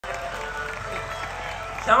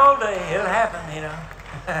Some old day, it'll happen, you know.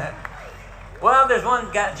 Well, there's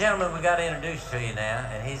one gentleman we got to introduce to you now,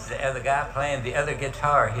 and he's the other guy playing the other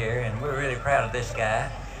guitar here, and we're really proud of this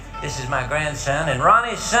guy. This is my grandson, and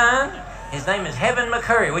Ronnie's son, his name is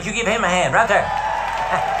McCoury. Would you give him a hand right there?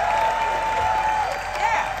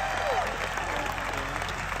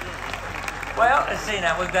 Well, let's see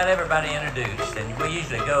now, we've got everybody introduced, and we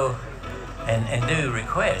usually go and do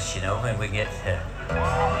requests, you know, when we get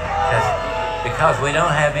because we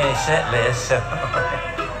don't have any set lists, so.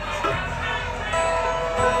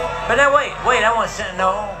 But now wait, I want to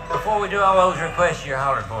know, before we do all those requests you're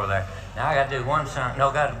hollering for there, now I got to do one song, no,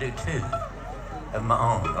 I got to do two of my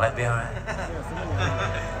own. Will that be all right?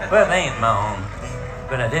 Well, they ain't my own,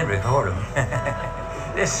 but I did record them.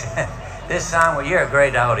 This song, well, you're a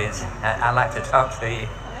great audience. I like to talk to you.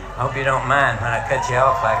 I hope you don't mind when I cut you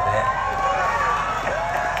off like that.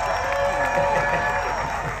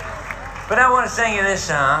 But I want to sing you this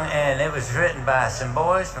song, and it was written by some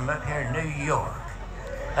boys from up here in New York.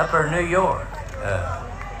 Upper New York.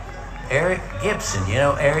 Eric Gibson. You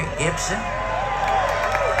know Eric Gibson?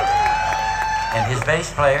 And his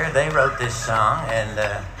bass player, they wrote this song, and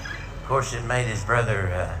of course it made his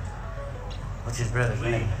brother, what's his brother's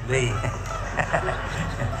name? Lee.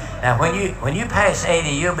 Now when you pass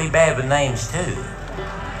 80, you'll be bad with names too.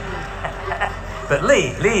 But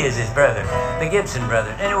Lee is his brother, the Gibson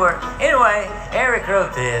brother. Anyway, Eric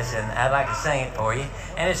wrote this, and I'd like to sing it for you.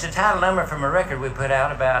 And it's a title number from a record we put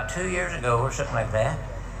out about 2 years ago or something like that.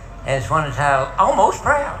 And it's one entitled Almost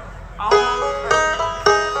Proud. Almost Proud.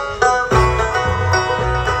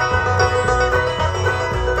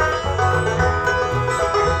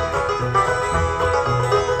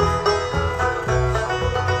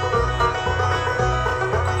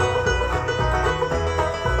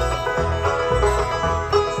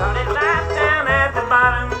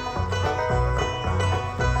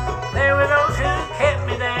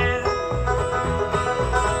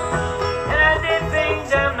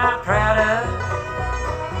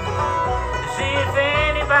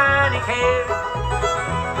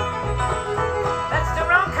 That's the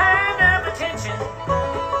wrong kind of attention.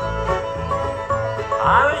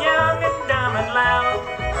 I was young and dumb and loud.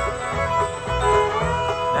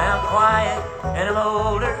 Now I'm quiet and I'm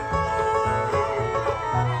older.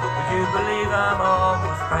 Would you believe I'm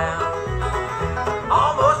almost proud?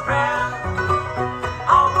 Almost proud.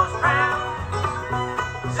 Almost proud.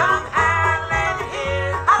 Somehow I landed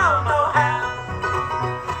here, I don't know how.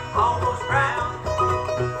 Almost proud.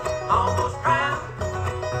 Almost proud.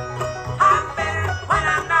 I'm better when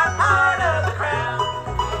I'm not part of the crowd.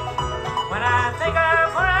 When I think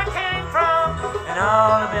of where I came from and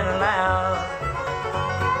all I've been allowed,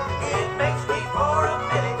 it makes me for a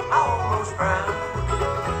minute almost proud.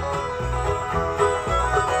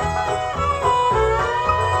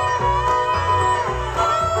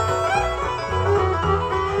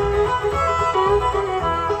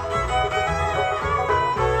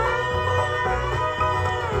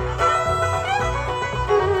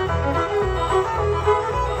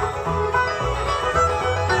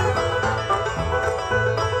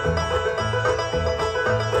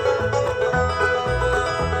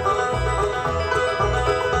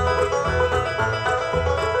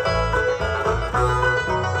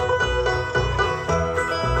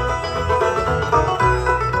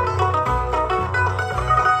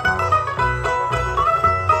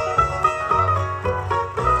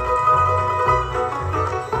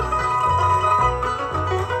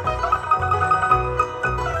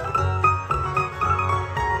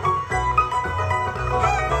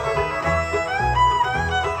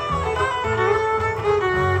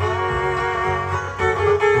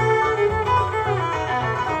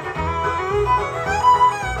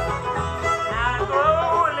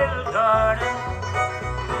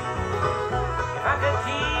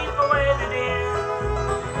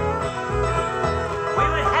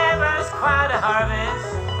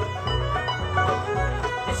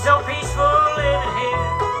 So peaceful living here,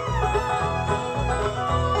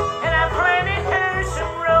 and I planted her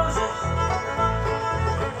some roses,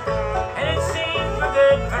 and it seemed for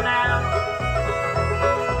good for now.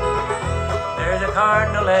 There's a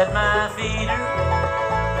cardinal at my feeder,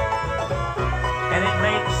 and it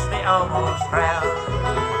makes me almost proud.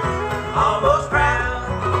 Almost proud.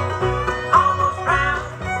 Almost proud.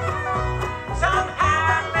 Somehow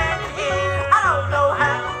I landed here, I don't know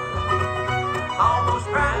how. Almost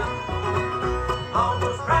proud,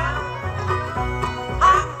 almost proud.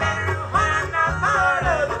 I'm better when I'm not part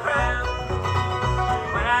of the crowd.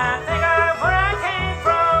 When I think of where I came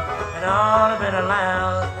from and all I've been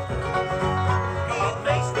allowed, it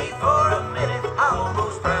makes me for a minute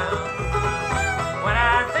almost proud. When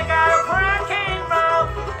I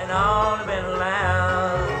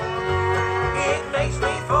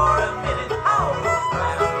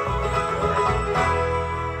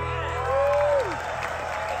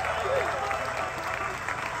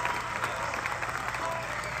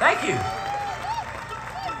Thank you.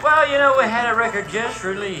 Well, you know, we had a record just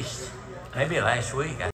released, maybe last week.